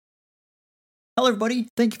Hello, everybody.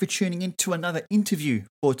 Thank you for tuning in to another interview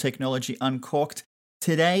for Technology Uncorked.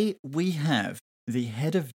 Today, we have the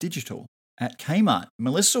head of digital at Kmart,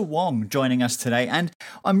 Melissa Wong, joining us today. And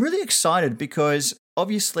I'm really excited because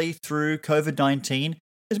obviously through COVID-19,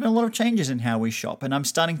 there's been a lot of changes in how we shop. And I'm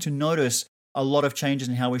starting to notice a lot of changes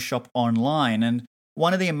in how we shop online. And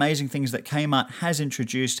one of the amazing things that Kmart has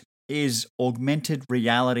introduced is augmented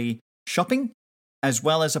reality shopping, as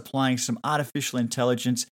well as applying some artificial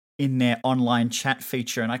intelligence in their online chat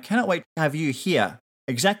feature. And I cannot wait to have you hear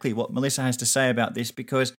exactly what Melissa has to say about this,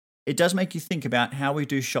 because it does make you think about how we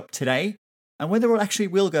do shop today and whether it actually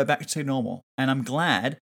will go back to normal. And I'm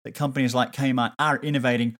glad that companies like Kmart are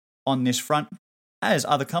innovating on this front, as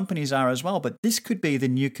other companies are as well. But this could be the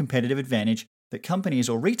new competitive advantage that companies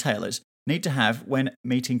or retailers need to have when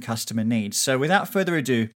meeting customer needs. So without further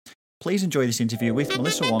ado, please enjoy this interview with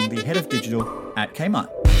Melissa Wong, the head of digital at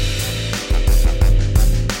Kmart.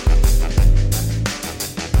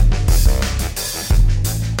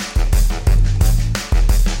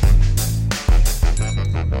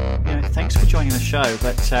 Thanks for joining the show,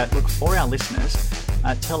 but look, for our listeners,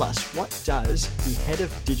 tell us, what does the head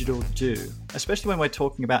of digital do, especially when we're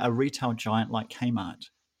talking about a retail giant like Kmart?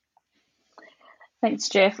 Thanks,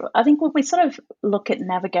 Jeff. I think when we sort of look at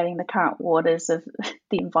navigating the current waters of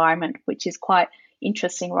the environment, which is quite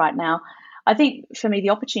interesting right now, I think for me,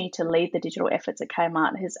 the opportunity to lead the digital efforts at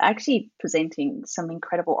Kmart is actually presenting some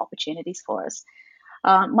incredible opportunities for us.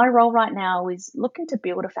 My role right now is looking to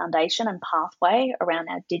build a foundation and pathway around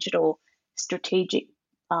our digital strategic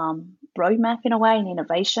roadmap in a way, and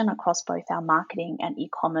innovation across both our marketing and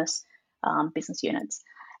e-commerce business units.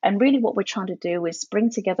 And really what we're trying to do is bring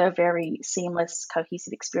together a very seamless,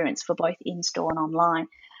 cohesive experience for both in-store and online.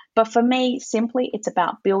 But for me, simply, it's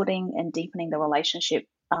about building and deepening the relationship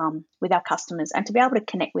with our customers and to be able to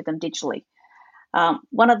connect with them digitally.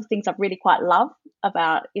 One of the things I really quite love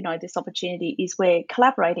about this opportunity is we're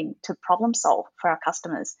collaborating to problem solve for our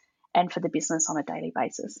customers and for the business on a daily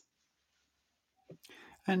basis.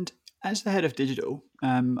 And as the head of digital,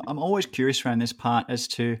 I'm always curious around this part as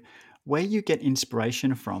to where you get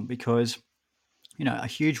inspiration from, because a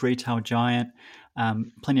huge retail giant,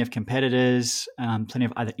 plenty of competitors, plenty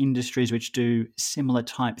of other industries which do similar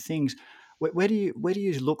type things. Where do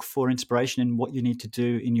you look for inspiration in what you need to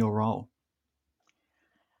do in your role?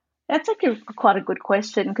 That's actually quite a good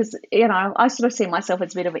question because, I sort of see myself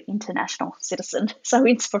as a bit of an international citizen. So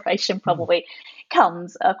inspiration probably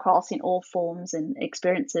comes across in all forms and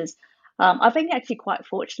experiences. I've been actually quite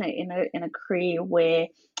fortunate in a career where,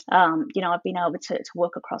 I've been able to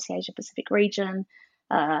work across the Asia Pacific region,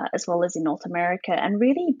 as well as in North America, and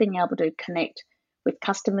really being able to connect with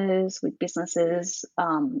customers, with businesses,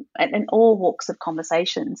 and all walks of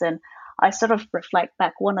conversations. And I sort of reflect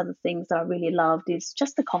back, one of the things that I really loved is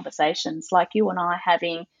just the conversations like you and I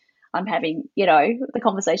having. I'm having, the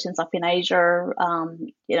conversations up in Asia,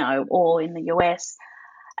 or in the US.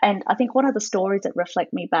 And I think one of the stories that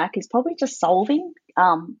reflect me back is probably just solving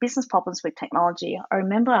business problems with technology. I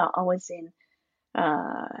remember I was in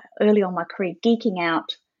early on in my career geeking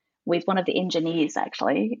out with one of the engineers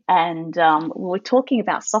actually, and we were talking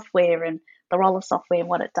about software and the role of software and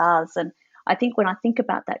what it does. And I think when I think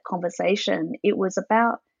about that conversation, it was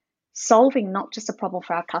about solving not just a problem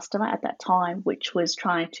for our customer at that time, which was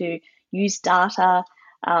trying to use data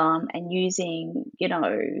and using,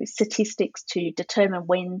 statistics to determine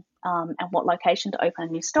when and what location to open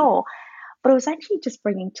a new store. But it was actually just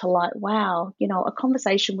bringing to light, wow, a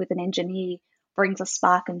conversation with an engineer brings a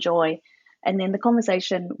spark and joy. And then the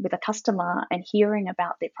conversation with a customer and hearing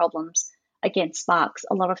about their problems, again, sparks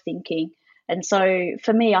a lot of thinking. And so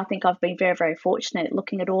for me, I think I've been very, very fortunate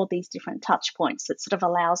looking at all these different touch points that sort of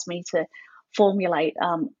allows me to formulate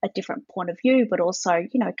a different point of view, but also,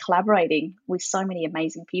 collaborating with so many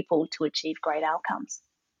amazing people to achieve great outcomes.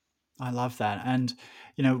 I love that. And,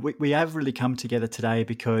 we have really come together today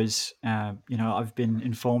because, I've been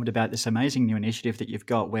informed about this amazing new initiative that you've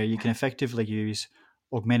got where you can effectively use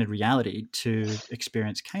augmented reality to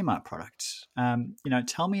experience Kmart products.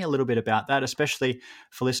 Tell me a little bit about that, especially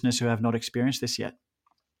for listeners who have not experienced this yet.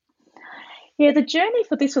 Yeah, the journey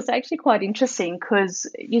for this was actually quite interesting because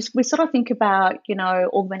we sort of think about,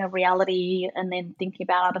 augmented reality and then thinking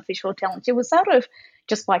about artificial intelligence. It was sort of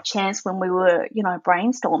just by chance when we were,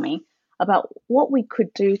 brainstorming about what we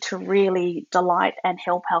could do to really delight and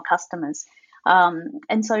help our customers.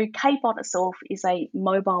 And so KBot itself is a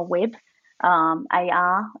mobile web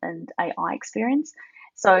AR and AI experience.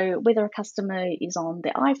 So whether a customer is on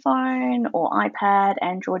their iPhone or iPad,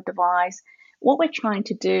 Android device, what we're trying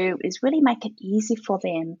to do is really make it easy for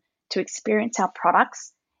them to experience our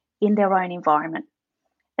products in their own environment.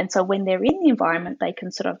 And so when they're in the environment, they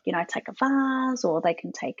can sort of, take a vase or they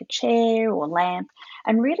can take a chair or a lamp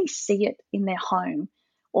and really see it in their home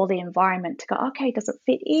or the environment to go, okay, does it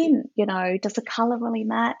fit in? Does the color really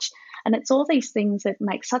match? And it's all these things that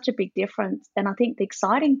make such a big difference. And I think the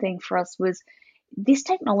exciting thing for us was this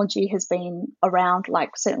technology has been around,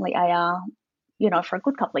 like certainly AR, for a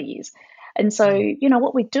good couple of years. And so,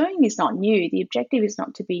 what we're doing is not new. The objective is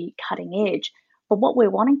not to be cutting edge, but what we're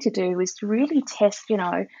wanting to do is to really test,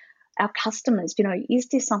 our customers, is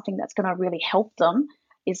this something that's going to really help them?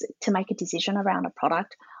 Is it to make a decision around a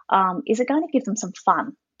product? Is it going to give them some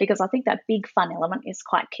fun? Because I think that big fun element is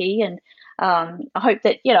quite key. And I hope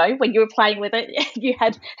that, when you were playing with it, you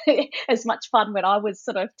had as much fun when I was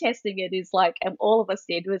sort of testing it is like, and all of us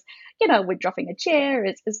did was, we're dropping a chair.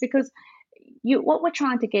 It's because what we're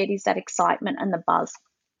trying to get is that excitement and the buzz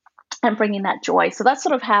and bringing that joy. So that's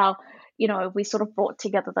sort of how we sort of brought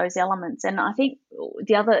together those elements. And I think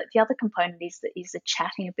the other component is the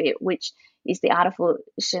chatting a bit, which is the artificial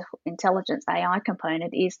intelligence AI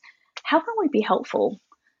component. Is how can we be helpful?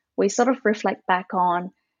 We sort of reflect back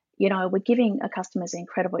on, we're giving our customers an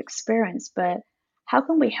incredible experience, but how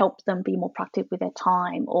can we help them be more productive with their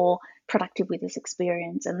time or productive with this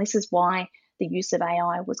experience? And this is why the use of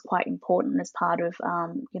AI was quite important as part of,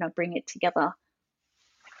 bringing it together.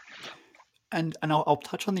 And I'll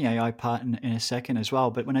touch on the AI part in a second as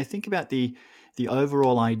well. But when I think about the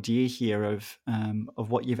overall idea here of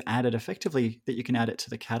what you've added, effectively that you can add it to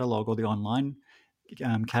the catalog or the online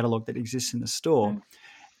catalog that exists in the store. Mm.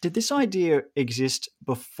 Did this idea exist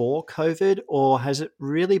before COVID, or has it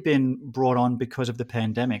really been brought on because of the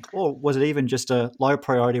pandemic? Or was it even just a low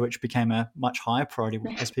priority, which became a much higher priority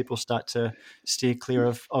as people start to steer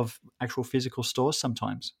clear of actual physical stores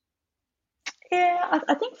sometimes? Yeah,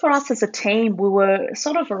 I think for us as a team, we were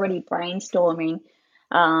sort of already brainstorming,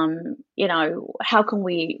 how can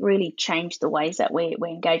we really change the ways that we're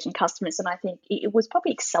engaging customers? And I think it was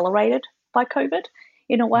probably accelerated by COVID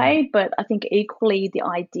in a Mm. way, but I think equally the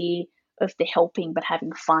idea of the helping but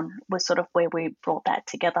having fun was sort of where we brought that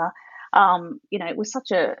together. It was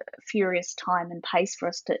such a furious time and pace for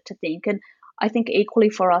us to think. And I think equally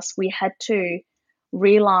for us, we had to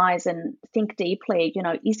realize and think deeply,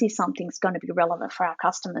 is this something that's going to be relevant for our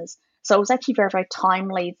customers? So it was actually very, very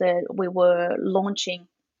timely that we were launching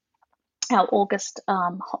our August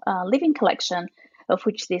living collection, of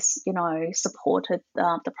which this, supported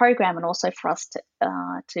the program and also for us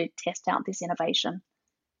to test out this innovation.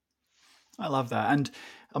 I love that. And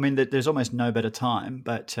I mean, there's almost no better time,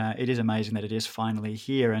 but it is amazing that it is finally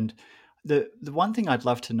here. And the one thing I'd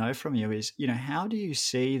love to know from you is, how do you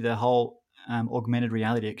see the whole augmented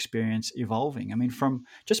reality experience evolving? I mean, from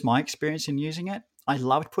just my experience in using it, I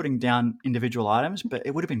loved putting down individual items, but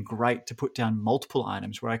it would have been great to put down multiple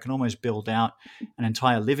items where I can almost build out an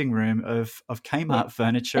entire living room of Yeah. Kmart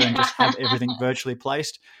furniture and just have everything virtually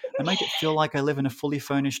placed and make it feel like I live in a fully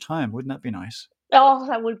furnished home. Wouldn't that be nice? Oh,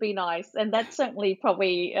 that would be nice. And that's certainly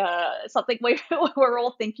probably something we're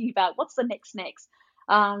all thinking about. What's the next?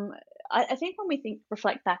 Um, I think when we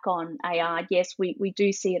reflect back on AI, yes, we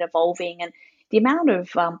do see it evolving, and the amount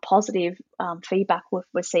of positive feedback we've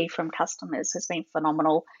received from customers has been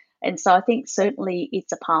phenomenal. And so I think certainly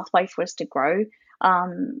it's a pathway for us to grow.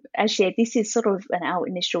 As shared, this is sort of our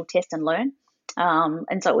initial test and learn.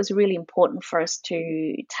 And so it was really important for us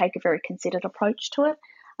to take a very considered approach to it.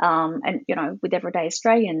 And with everyday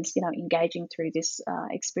Australians, engaging through this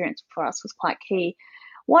experience for us was quite key.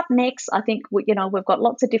 What next? I think we've got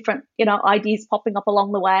lots of different ideas popping up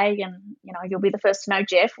along the way, and you'll be the first to know,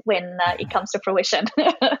 Jeff, when it comes to fruition.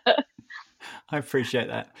 I appreciate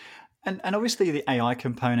that. And obviously the AI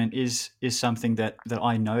component is something that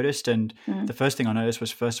I noticed. And Mm, the first thing I noticed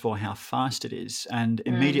was, first of all, how fast it is. And mm,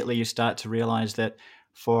 immediately you start to realize that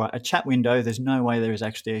for a chat window, there's no way there is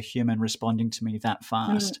actually a human responding to me that mm.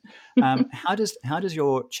 fast. How does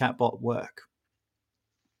your chatbot work?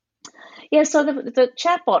 Yeah, so the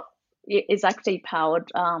chatbot is actually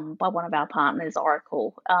powered by one of our partners,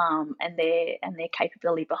 Oracle, and their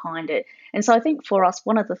capability behind it. And so I think for us,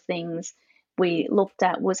 one of the things we looked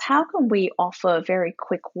at was how can we offer a very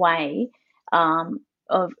quick way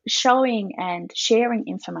of showing and sharing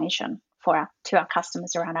information to our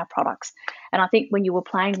customers around our products. And I think when you were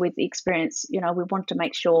playing with the experience, we want to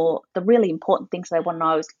make sure the really important things they want to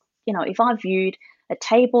know is, if I viewed a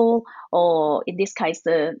table or in this case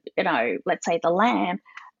let's say the lamp,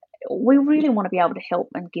 we really want to be able to help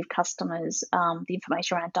and give customers the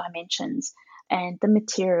information around dimensions and the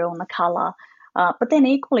material and the color. But then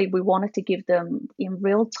equally, we wanted to give them in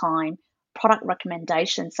real time product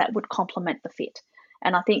recommendations that would complement the fit.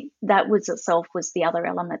 And I think that was itself was the other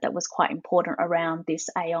element that was quite important around this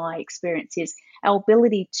AI experience is our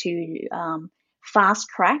ability to fast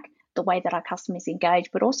track the way that our customers engage,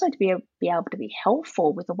 but also to be able to be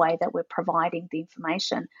helpful with the way that we're providing the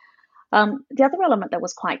information. The other element that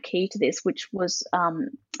was quite key to this, which was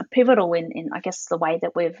pivotal in, I guess, the way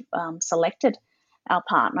that we've selected our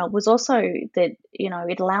partner, was also that,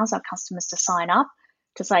 it allows our customers to sign up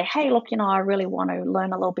to say, hey, look, I really want to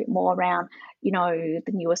learn a little bit more around, the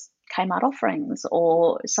newest Kmart offerings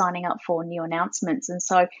or signing up for new announcements. And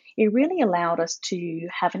so it really allowed us to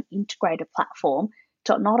have an integrated platform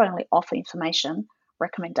to not only offer information,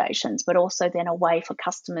 recommendations, but also then a way for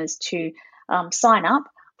customers to sign up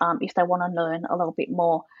if they want to learn a little bit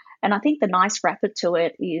more. And I think the nice wrapper to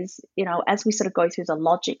it is, as we sort of go through the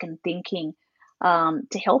logic and thinking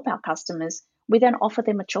to help our customers, we then offer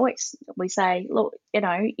them a choice. We say, look,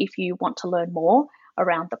 if you want to learn more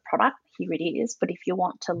around the product, here it is. But if you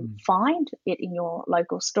want to find it in your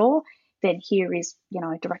local store, then here is,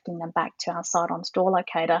 directing them back to our site on Store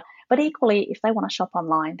Locator. But equally, if they want to shop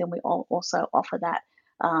online, then we also offer that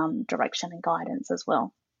direction and guidance as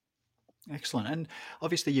well. Excellent. And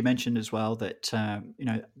obviously you mentioned as well that,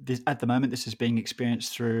 at the moment this is being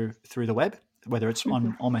experienced through the web, whether it's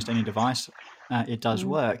on almost any device, it does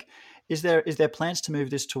work. Is there plans to move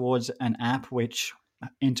this towards an app which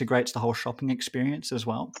integrates the whole shopping experience as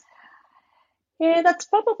well? Yeah, that's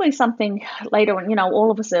probably something later on. All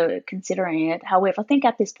of us are considering it. However, I think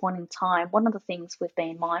at this point in time, one of the things we've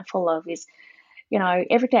been mindful of is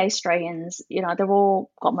everyday Australians, they've all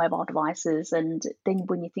got mobile devices. And then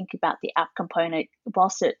when you think about the app component,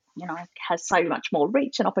 whilst it, has so much more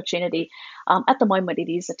reach and opportunity, at the moment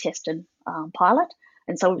it is a test and pilot.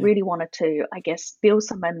 And so we really wanted to, I guess, build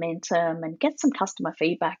some momentum and get some customer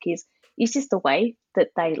feedback. Is this the way that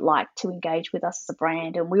they like to engage with us as a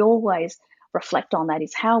brand? And we always reflect on that,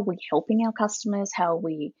 is how are we helping our customers? How are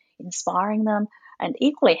we inspiring them? And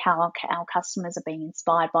equally, how our customers are being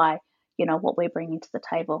inspired by what we're bringing to the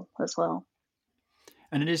table as well.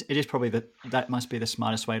 And it is probably that must be the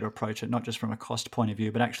smartest way to approach it, not just from a cost point of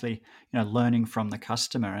view, but actually, learning from the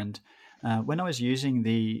customer. And when I was using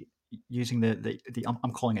the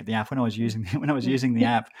I'm calling it the app. When I was using the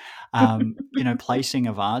app, placing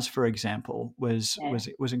a vase, for example, was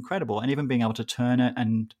incredible. And even being able to turn it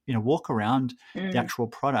and walk around the actual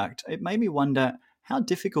product, it made me wonder, how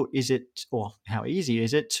difficult is it, or how easy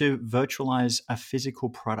is it, to virtualize a physical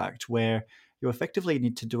product where you effectively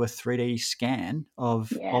need to do a 3D scan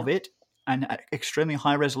of it, and at extremely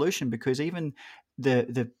high resolution, because even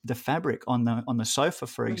the fabric on the sofa,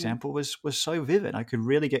 for example, was so vivid. I could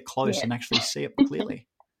really get close and actually see it clearly.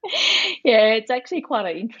 Yeah, it's actually quite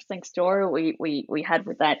an interesting story we had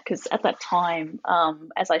with that, because at that time,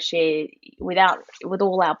 as I shared, with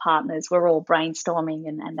all our partners, we're all brainstorming,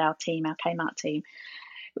 and our team, our Kmart team,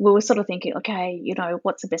 we were sort of thinking, okay,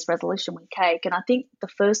 what's the best resolution we take? And I think the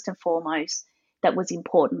first and foremost that was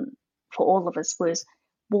important for all of us was,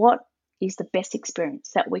 what is the best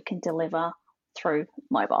experience that we can deliver through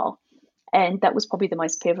mobile? And that was probably the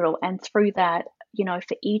most pivotal. And through that,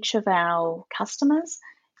 for each of our customers,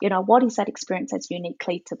 what is that experience that's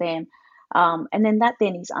uniquely to them? And then that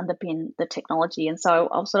then is underpin the technology. And so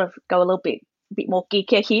I'll sort of go a little bit more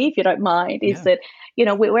geekier here, if you don't mind, is that,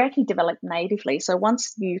 we're actually developed natively. So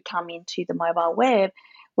once you come into the mobile web,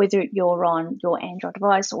 whether you're on your Android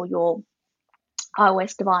device or your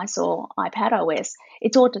iOS device or iPad OS,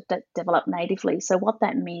 it's all developed natively. So what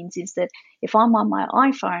that means is that if I'm on my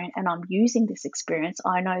iPhone and I'm using this experience,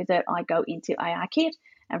 I know that I go into ARKit,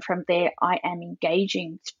 and from there I am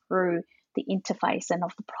engaging through the interface and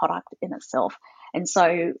of the product in itself. And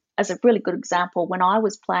so, as a really good example, when I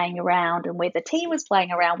was playing around and where the team was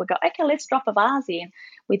playing around, we go, okay, let's drop a vase in.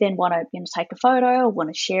 We then want to take a photo or want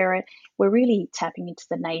to share it. We're really tapping into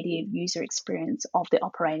the native user experience of the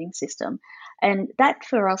operating system. And that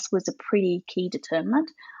for us was a pretty key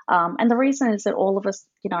determinant. And the reason is that all of us,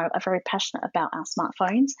 are very passionate about our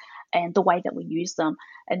smartphones and the way that we use them.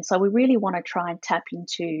 And so we really want to try and tap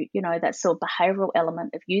into, that sort of behavioral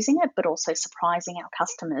element of using it, but also surprising our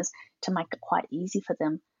customers to make it quite easy for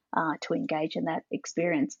them to engage in that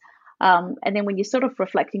experience. And then when you're sort of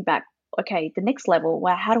reflecting back, okay, the next level,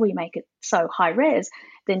 well, how do we make it so high res?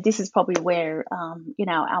 Then this is probably where,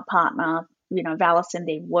 our partner, Valis, and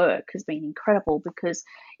their work has been incredible, because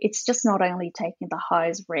it's just not only taking the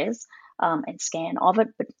highest res and scan of it,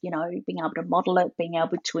 but, being able to model it, being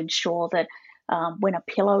able to ensure that when a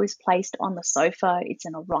pillow is placed on the sofa, it's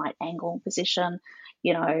in a right angle position.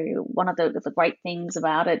 One of the great things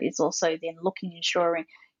about it is also then ensuring,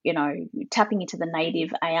 tapping into the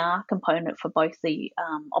native AR component for both the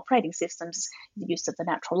operating systems, the use of the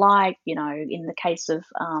natural light. In the case of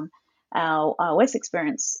our iOS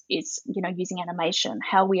experience, it's using animation,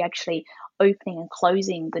 how we actually opening and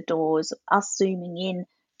closing the doors, us zooming in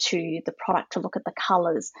to the product to look at the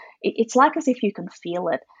colors. It's like as if you can feel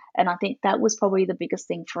it. And I think that was probably the biggest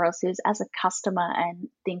thing for us is as a customer and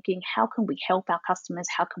thinking, how can we help our customers?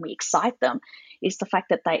 How can we excite them? Is the fact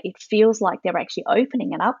that it feels like they're actually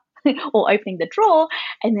opening it up or opening the drawer,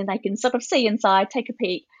 and then they can sort of see inside, take a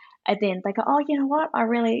peek, and then they go, oh, you know what? I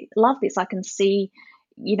really love this. I can see,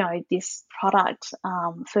 this product,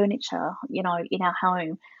 furniture, in our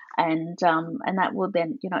home. And that will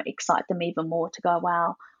then, excite them even more to go,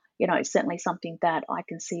 wow, it's certainly something that I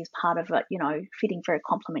can see as part of it, fitting very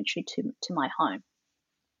complementary to my home.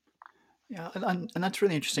 Yeah, and that's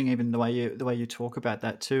really interesting. Even the way you talk about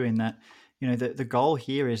that too, in that the goal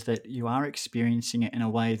here is that you are experiencing it in a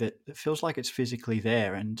way that feels like it's physically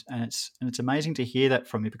there, and it's amazing to hear that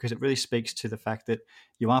from you because it really speaks to the fact that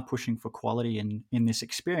you are pushing for quality in this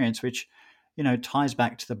experience, which ties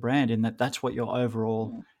back to the brand in that that's what your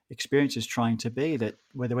overall Mm, experience is trying to be. That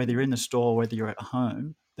whether you're in the store, whether you're at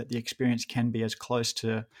home, that the experience can be as close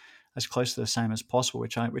to the same as possible,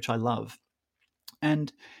 which I love.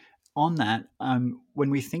 And on that, when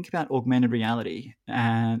we think about augmented reality,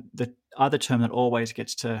 the other term that always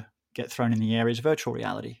gets to get thrown in the air is virtual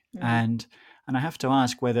reality, mm. and I have to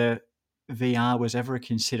ask whether VR was ever a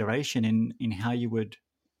consideration in how you would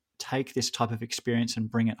take this type of experience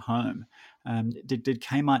and bring it home. Did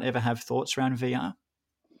Kmart ever have thoughts around VR?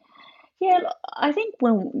 Yeah, I think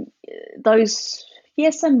when those,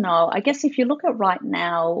 yes and no. I guess if you look at right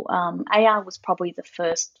now, AR was probably the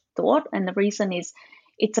first thought, and the reason is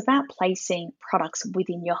it's about placing products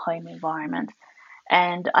within your home environment.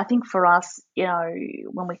 And I think for us,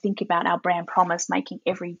 when we think about our brand promise, making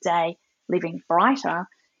everyday living brighter,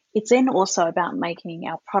 it's then also about making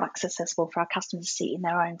our products accessible for our customers to see in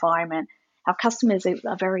their own environment. Our customers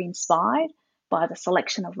are very inspired by the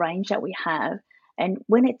selection of range that we have. And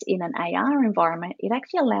when it's in an AR environment, it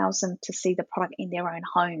actually allows them to see the product in their own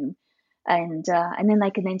home. And then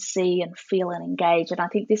they can then see and feel and engage. And I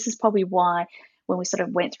think this is probably why when we sort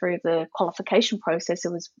of went through the qualification process,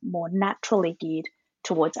 it was more naturally geared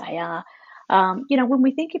towards AR. When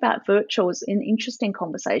we think about virtual, it's an interesting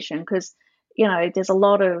conversation because, there's a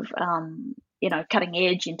lot of, cutting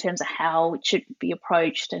edge in terms of how it should be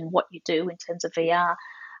approached and what you do in terms of VR.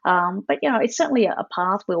 But, it's certainly a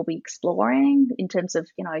path we'll be exploring in terms of,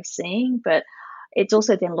 seeing, but it's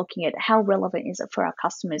also then looking at how relevant is it for our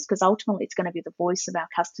customers because ultimately it's going to be the voice of our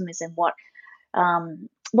customers and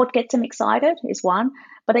what gets them excited is one,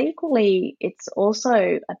 but equally, it's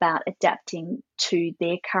also about adapting to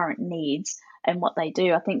their current needs and what they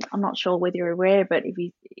do. I think I'm not sure whether you're aware, but if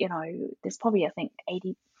there's probably I think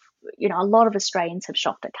 80, a lot of Australians have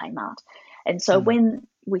shopped at Kmart, and so Mm. when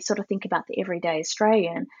we sort of think about the everyday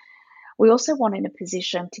Australian, we also want in a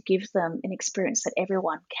position to give them an experience that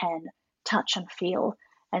everyone can touch and feel.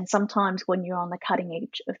 And sometimes when you're on the cutting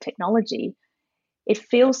edge of technology, it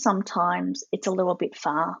feels sometimes it's a little bit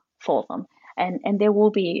far for them. And there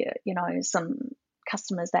will be, some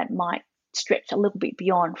customers that might stretch a little bit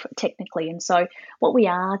beyond technically. And so what we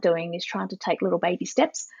are doing is trying to take little baby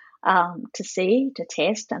steps to see, to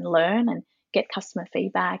test and learn and get customer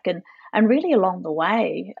feedback and really along the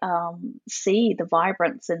way see the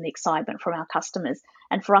vibrance and the excitement from our customers.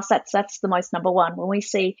 And for us, that's the most number one. When we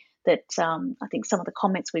see that, I think some of the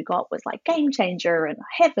comments we got was like game changer and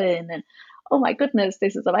heaven and oh my goodness,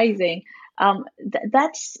 this is amazing.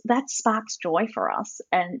 That sparks joy for us,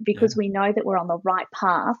 and Yeah. because we know that we're on the right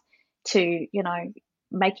path to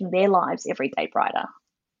making their lives every day brighter.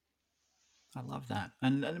 I love that.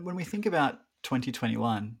 And when we think about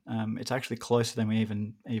 2021, it's actually closer than we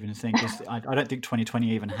even think. I don't think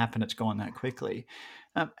 2020 even happened. It's gone that quickly.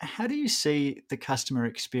 How do you see the customer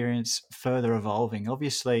experience further evolving?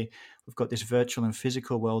 Obviously, we've got this virtual and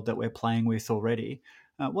physical world that we're playing with already.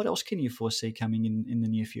 What else can you foresee coming in the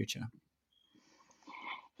near future?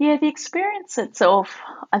 Yeah, the experience itself,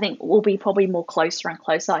 I think, will be probably more closer and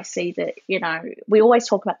closer. I see that, we always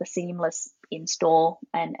talk about the seamless in store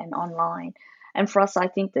and online. And for us, I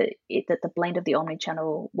think that the blend of the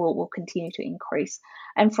omni-channel will continue to increase.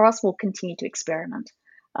 And for us, we'll continue to experiment.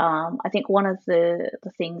 I think one of the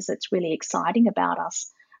things that's really exciting about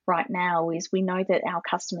us right now is we know that our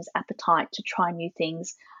customers' appetite to try new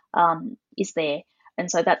things is there. And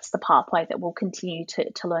so that's the pathway that we'll continue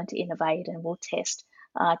to learn to innovate and we'll test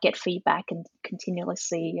get feedback and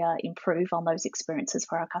continuously improve on those experiences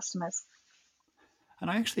for our customers. And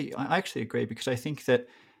I actually agree because I think that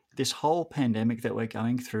this whole pandemic that we're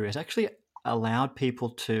going through has actually allowed people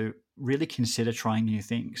to really consider trying new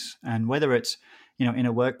things. And whether it's, in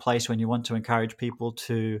a workplace when you want to encourage people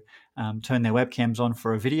to turn their webcams on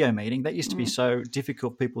for a video meeting, that used to be Mm. so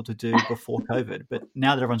difficult for people to do before COVID. But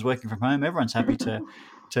now that everyone's working from home, everyone's happy to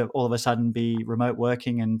all of a sudden be remote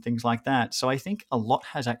working and things like that. So I think a lot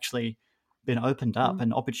has actually been opened up, Mm.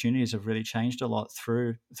 and opportunities have really changed a lot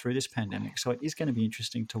through this pandemic. So it is going to be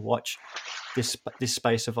interesting to watch this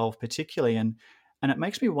space evolve, particularly, and it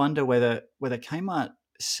makes me wonder whether Kmart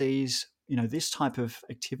sees this type of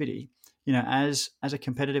activity as a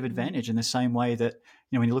competitive Mm. advantage, in the same way that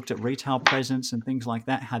when you looked at retail presence and things like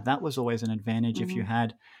that, how that was always an advantage if you Mm.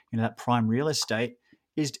 had that prime real estate.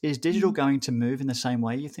 Is digital Mm. going to move in the same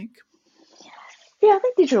way, you think? Yeah, I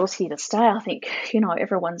think digital's here to stay. I think,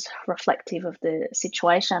 everyone's reflective of the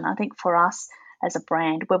situation. I think for us as a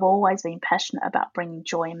brand, we've always been passionate about bringing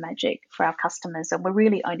joy and magic for our customers, and we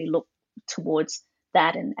really only look towards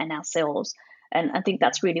that and ourselves. And I think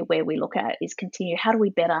that's really where we look at is continue. How do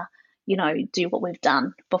we better, do what we've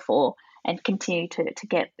done before and continue to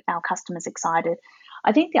get our customers excited?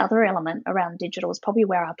 I think the other element around digital is probably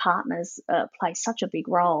where our partners play such a big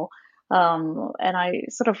role. And I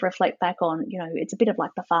sort of reflect back on, it's a bit of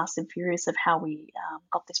like the fast and furious of how we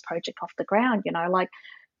got this project off the ground.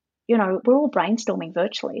 We're all brainstorming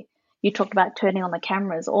virtually. You talked about turning on the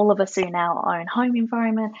cameras. All of us are in our own home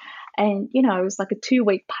environment. And, it was like a 2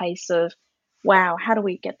 week pace of, wow, how do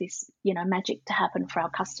we get this, magic to happen for our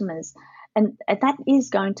customers? And that is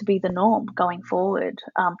going to be the norm going forward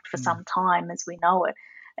for Mm. some time as we know it.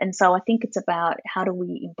 And so I think it's about how do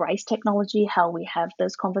we embrace technology, how we have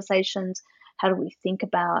those conversations, how do we think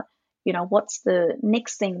about, what's the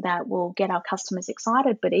next thing that will get our customers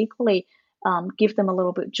excited, but equally give them a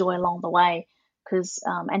little bit of joy along the way, because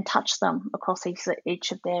and touch them across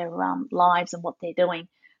each of their lives and what they're doing,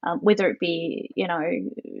 whether it be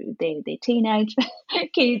their teenage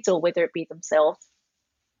kids or whether it be themselves.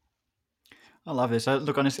 I love this.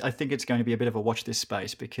 Look, honestly, I think it's going to be a bit of a watch this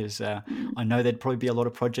space, because Mm. I know there'd probably be a lot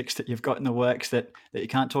of projects that you've got in the works that you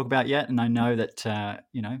can't talk about yet, and I know that I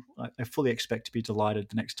fully expect to be delighted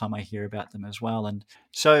the next time I hear about them as well. And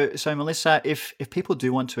so Melissa, if people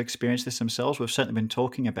do want to experience this themselves, we've certainly been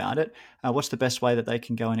talking about it. What's the best way that they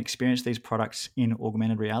can go and experience these products in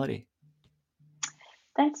augmented reality?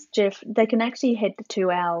 Thanks, Jeff. They can actually head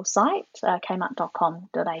to our site,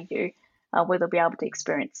 kmart.com.au, where they'll be able to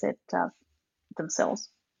experience it themselves.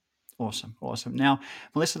 Awesome, awesome. Now,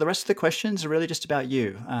 Melissa, the rest of the questions are really just about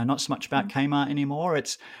you, not so much about Mm. Kmart anymore.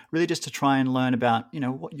 It's really just to try and learn about,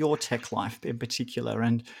 what your tech life in particular.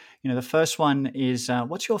 And, the first one is,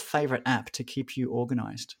 what's your favorite app to keep you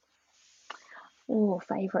organized? Oh,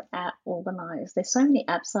 favorite app organized. There's so many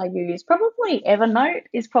apps I use. Probably Evernote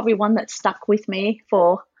is probably one that stuck with me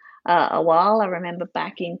for a while. I remember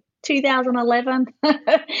back in 2011.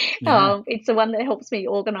 Yeah. It's the one that helps me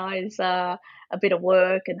organize a bit of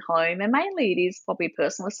work and home, and mainly it is probably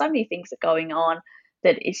personal. There's so many things that are going on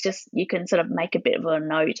that it's just you can sort of make a bit of a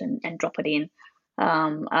note and drop it in.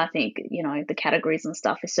 I think the categories and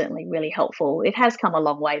stuff is certainly really helpful. It has come a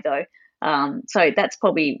long way though. So that's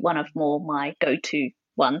probably one of more my go-to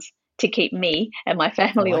ones to keep me and my I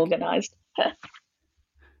family like it. organized. I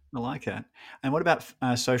like it. And what about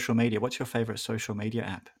social media? What's your favorite social media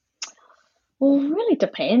app? Well, it really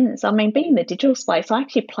depends. I mean, being in the digital space, I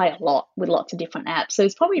actually play a lot with lots of different apps. So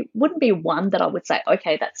it's probably wouldn't be one that I would say,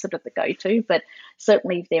 okay, that's sort of the go-to. But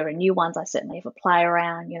certainly, if there are new ones, I certainly have a play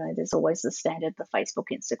around. There's always the standard, the Facebook,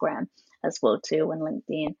 Instagram as well too, and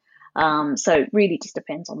LinkedIn. So it really just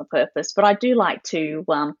depends on the purpose. But I do like to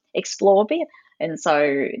explore a bit, and so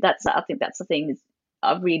I think that's the thing. Is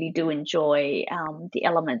I really do enjoy the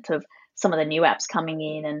element of some of the new apps coming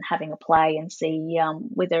in and having a play and see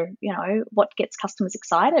whether what gets customers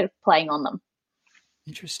excited playing on them.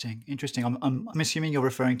 Interesting, interesting. I'm assuming you're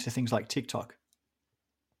referring to things like TikTok.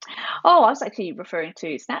 Oh, I was actually referring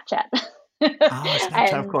to Snapchat. Ah,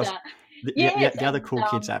 Snapchat, of And course. yes, The other and cool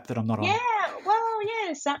kids app that I'm not yeah, on. well,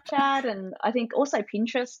 yeah, Snapchat, and I think also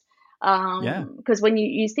Pinterest. Yeah. Because when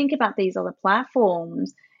you think about these other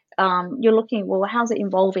platforms, you're looking, well, how's it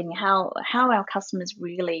involving? How our customers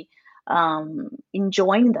really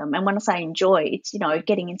enjoying them? And when I say enjoy, it's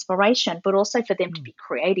getting inspiration, but also for them to Hmm. be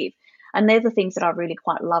creative. And they're the things that I really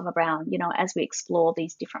quite love around, as we explore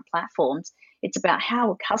these different platforms. It's about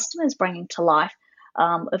how are customers bringing to life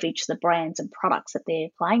of each of the brands and products that they're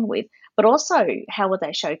playing with, but also how are they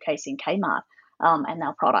showcasing Kmart and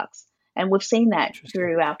our products. And we've seen that Interesting.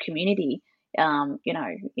 through our community,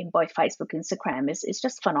 in both Facebook and Instagram. Is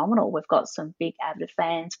just phenomenal. We've got some big avid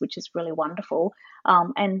fans, which is really wonderful.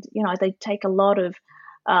 And they take a lot of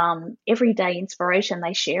everyday inspiration.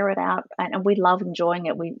 They share it out, and we love enjoying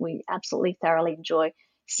it. We absolutely thoroughly enjoy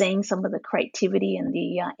seeing some of the creativity and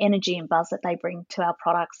the energy and buzz that they bring to our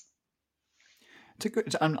products.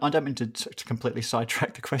 I don't mean to completely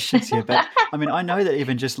sidetrack the questions here, but I mean I know that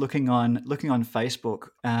even just looking on Facebook,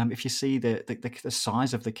 if you see the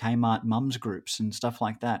size of the Kmart mums groups and stuff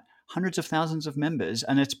like that, hundreds of thousands of members,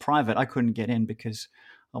 and it's private. I couldn't get in because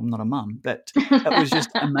I'm not a mum, but it was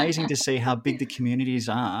just amazing to see how big the communities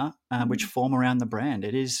are, which form around the brand.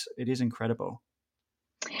 It is incredible.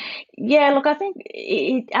 Yeah, look, I think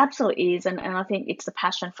it absolutely is, and I think it's the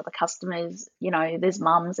passion for the customers. There's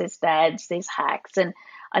mums, there's dads, there's hacks, and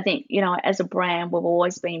I think as a brand, we've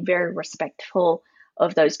always been very respectful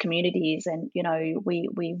of those communities, and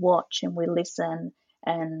we watch and we listen,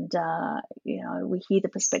 and we hear the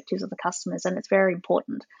perspectives of the customers, and it's very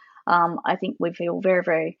important. I think we feel very,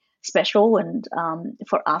 very special, and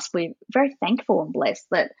for us, we're very thankful and blessed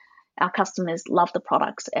that our customers love the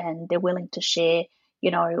products and they're willing to share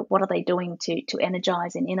what are they doing to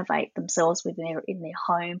energize and innovate themselves in their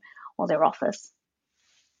home or their office.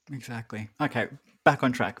 Exactly. Okay, back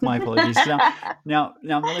on track. My apologies. Now,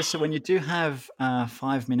 Melissa, when you do have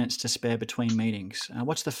 5 minutes to spare between meetings,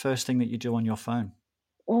 what's the first thing that you do on your phone?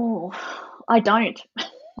 Oh, I don't.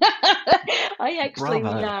 I actually,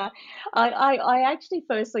 Bravo. I actually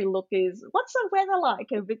firstly look is what's the weather like?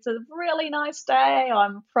 If it's a really nice day,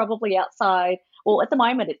 I'm probably outside. Well, at the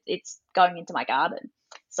moment, it's going into my garden,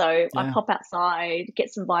 so I Yeah. pop outside,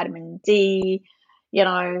 get some vitamin D.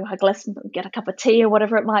 I get a cup of tea or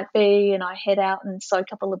whatever it might be, and I head out and soak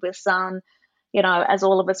up a little bit of sun. As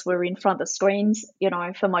all of us were in front of screens,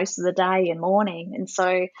 for most of the day and morning, and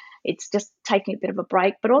so it's just taking a bit of a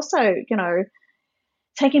break, but also,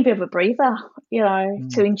 taking a bit of a breather, to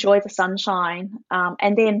Mm, enjoy the sunshine,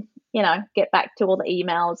 and then, get back to all the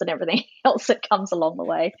emails and everything else that comes along the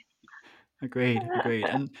way. agreed. Agreed.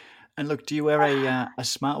 And look, do you wear a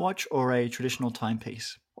smartwatch or a traditional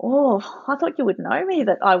timepiece? Oh, I thought you would know me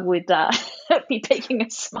that I would be picking a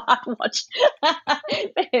smartwatch.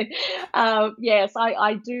 Yes,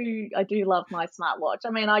 I do. I do love my smartwatch. I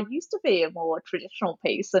mean, I used to be a more traditional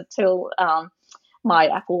piece until my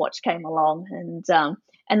Apple Watch came along,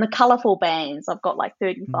 and the colourful bands. I've got like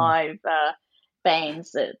Mm, 35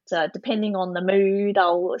 bands that, depending on the mood,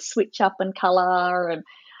 I'll switch up and colour, and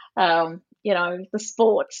the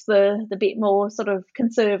sports, the bit more sort of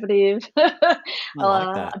conservative, I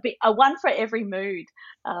like that. a one for every mood.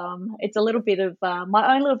 It's a little bit of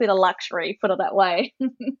my own little bit of luxury, put it that way.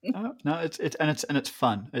 Oh, no, it's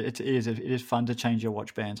fun. It is fun to change your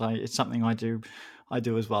watch bands. It's something I do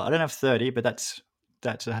as well. I don't have 30, but that's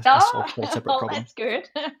a Oh, whole separate well, problem. that's good.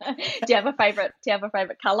 Do you have a favorite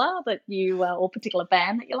color that you or particular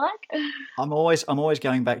band that you like? I'm always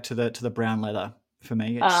going back to the brown leather. For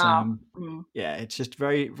me, it's Uh, mm, yeah, it's just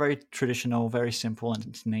very very traditional, very simple, and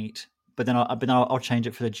it's neat. But then I'll change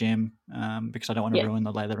it for the gym, because I don't want to yeah, ruin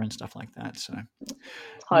the leather and stuff like that. So now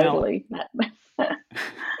totally.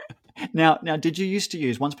 now, did you used to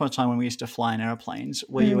use once upon a time when we used to fly in airplanes?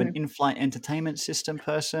 Were you an Mm. in-flight entertainment system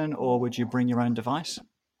person, or would you bring your own device?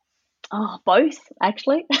 Oh, both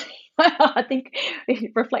actually. I think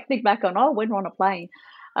reflecting back on, when we're on a plane,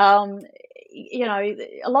 um,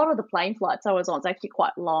 a lot of the plane flights I was on is actually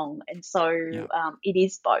quite long, and so Yeah. it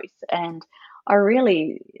is both. And I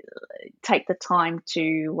really take the time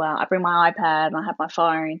to. I bring my iPad and I have my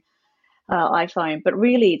iPhone, but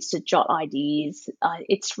really it's to jot ideas.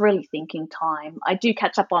 It's really thinking time. I do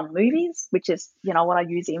catch up on movies, which is what I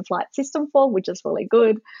use the in-flight system for, which is really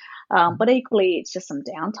good. Mhm. But equally, it's just some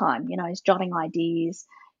downtime. It's jotting ideas.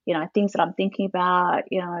 Things that I'm thinking about.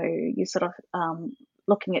 You sort of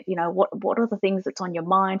looking at what are the things that's on your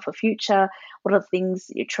mind for future. What are the things,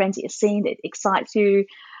 your trends that you're seeing that excites you.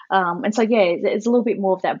 And so, yeah, it's a little bit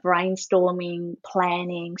more of that brainstorming,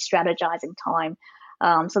 planning, strategizing time.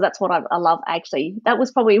 So that's what I love. Actually, that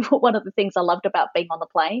was probably one of the things I loved about being on the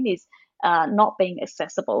plane is not being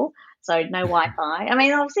accessible. So no Wi-Fi. I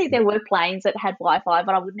mean, obviously there were planes that had Wi-Fi,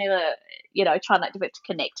 but I would never, try not to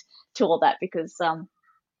connect to all that because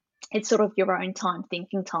it's sort of your own time,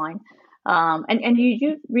 thinking time. And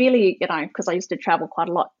you really, because I used to travel quite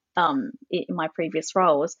a lot in my previous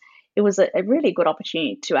roles, it was a really good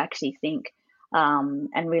opportunity to actually think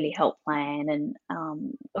and really help plan. And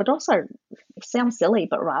it also, it sounds silly,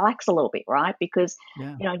 but relax a little bit, right? Because,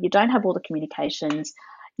 Yeah. you don't have all the communications.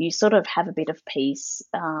 You sort of have a bit of peace.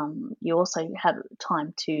 You also have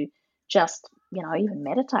time to just, even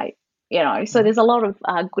meditate. So Mhm. there's a lot of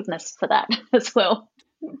goodness for that as well.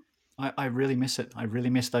 I really miss it. I really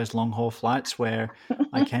miss those long haul flights where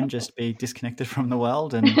I can just be disconnected from the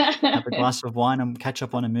world and have a glass of wine and catch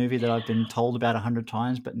up on a movie that I've been told about 100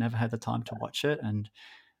 times but never had the time to watch it. And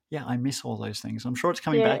yeah, I miss all those things. I'm sure it's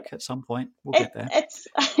coming Yeah, back at some point. We'll get there. it's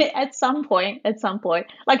at some point. At some point,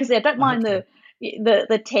 like I said, I don't I hope mind so.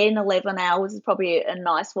 the 10, 11 hours is probably a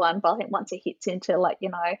nice one, but I think once it hits into like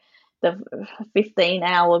the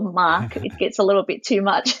 15-hour mark, it gets a little bit too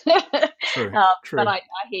much. True, But true. I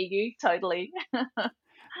hear you totally.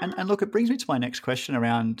 And look, it brings me to my next question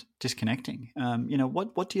around disconnecting.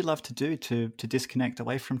 What do you love to do to disconnect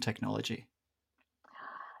away from technology?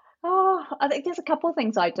 Oh, I think there's a couple of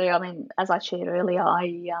things I do. I mean, as I shared earlier,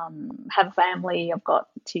 I have a family. I've got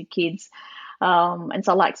two kids, and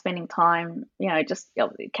so I like spending time, just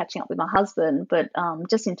catching up with my husband. But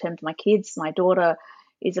just in terms of my kids, my daughter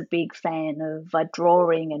is a big fan of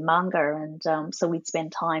drawing and manga, and so we'd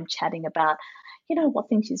spend time chatting about, what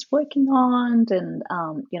things she's working on, and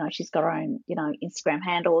she's got her own, Instagram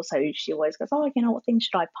handle, so she always goes, oh, what things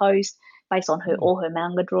should I post based on her Mm, all her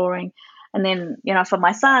manga drawing. And then, for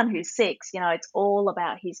my son who's 6, it's all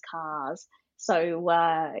about his cars. So,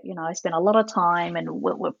 I spend a lot of time, and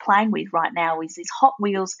what we're playing with right now is this Hot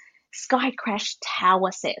Wheels Sky Crash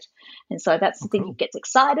Tower set. And so that's oh, the thing he cool. gets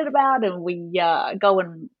excited about, and we go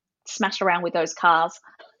and smash around with those cars.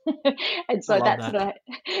 And I so love that.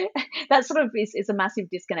 that sort of is a massive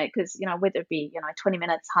disconnect because, whether it be, 20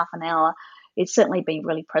 minutes, half an hour, it's certainly been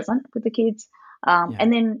really present with the kids. Yeah.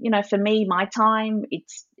 And then, for me, my time,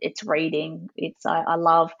 it's reading. I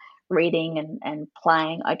love reading and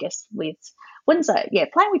playing, I guess, wouldn't say, yeah,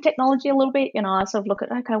 playing with technology a little bit. I sort of look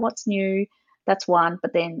at, okay, what's new? That's one.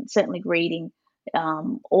 But then certainly reading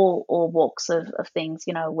all walks of things,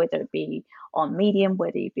 whether it be on Medium,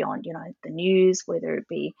 whether it be on, the news, whether it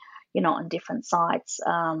be, on different sites.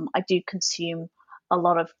 I do consume a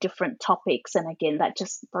lot of different topics, and again, that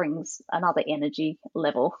just brings another energy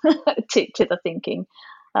level to the thinking,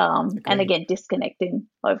 and Agreed. again, disconnecting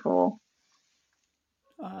overall.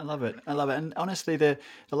 I love it. I love it. And honestly, the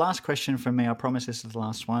last question from me, I promise this is the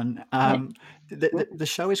last one. Yeah. The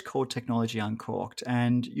show is called Technology Uncorked,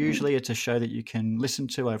 and Mm. usually it's a show that you can listen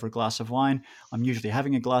to over a glass of wine. I'm usually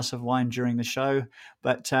having a glass of wine during the show,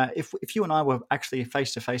 but if you and I were actually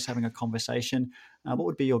face to face having a conversation, what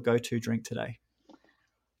would be your go-to drink today?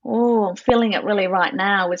 Oh, I'm feeling it really right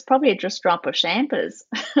now. It's probably just a drop of champers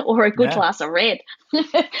or a good Yeah. glass of red.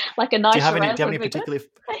 Like a Do you nice have any? Do Shiraz you have would any be good. particular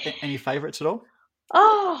any favorites at all?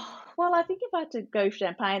 Oh, well, I think if I had to go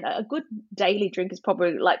champagne, a good daily drink is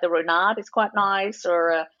probably like the Renard is quite nice, or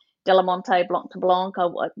a Delamonte Blanc de Blanc.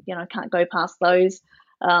 Can't go past those.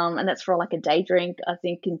 And that's for like a day drink. I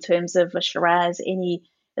think in terms of a Shiraz, any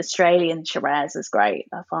Australian Shiraz is great.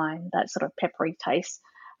 I find that sort of peppery taste.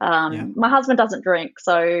 Yeah. My husband doesn't drink,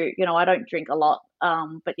 so I don't drink a lot.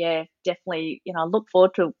 But yeah, definitely, I look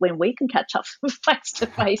forward to when we can catch up face to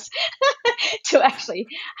face to actually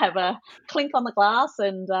have a clink on the glass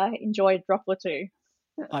and enjoy a drop or two.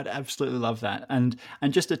 I'd absolutely love that. And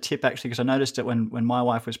just a tip actually, because I noticed it when my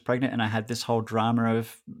wife was pregnant and I had this whole drama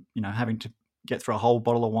of, having to get through a whole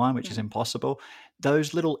bottle of wine, which is Mm. impossible.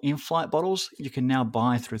 Those little in-flight bottles you can now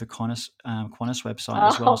buy through the Qantas website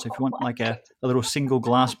as well. Oh, So if you want like a little single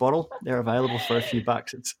glass bottle, they're available for a few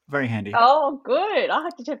bucks. It's very handy. oh, good. I'll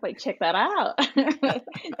have to definitely check that out.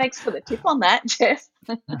 Thanks for the tip on that, Jeff.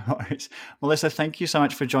 No worries. Melissa, thank you so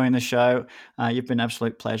much for joining the show. You've been an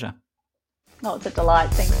absolute pleasure. Oh, it's a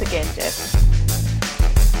delight. Thanks again, Jeff.